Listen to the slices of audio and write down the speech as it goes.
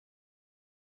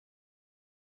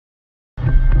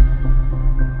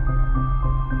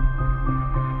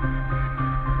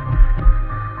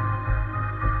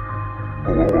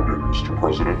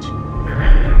President.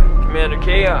 Commander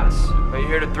Khaos, are you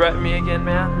here to threaten me again,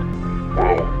 man?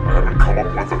 Well, I haven't come up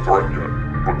with a threat yet,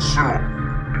 but soon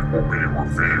it will be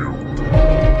revealed.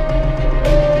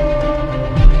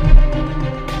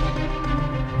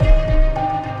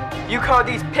 You call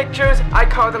these pictures, I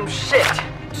call them shit.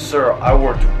 Sir, I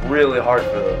worked really hard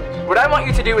for those. What I want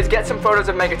you to do is get some photos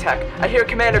of Megatech. I hear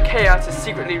Commander Khaos is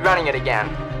secretly running it again.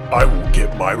 I will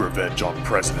get my revenge on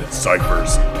President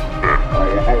Cyphers.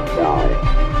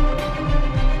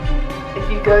 If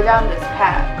you go down this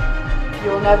path,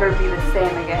 you'll never be the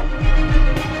same again.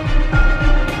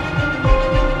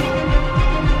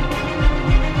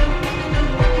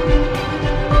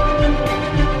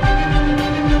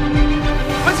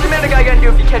 What's Commander Guy gonna do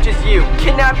if he catches you?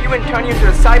 Kidnap you and turn you into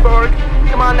a cyborg?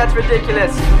 Come on, that's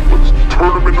ridiculous. Let's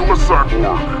turn him into a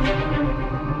cyborg.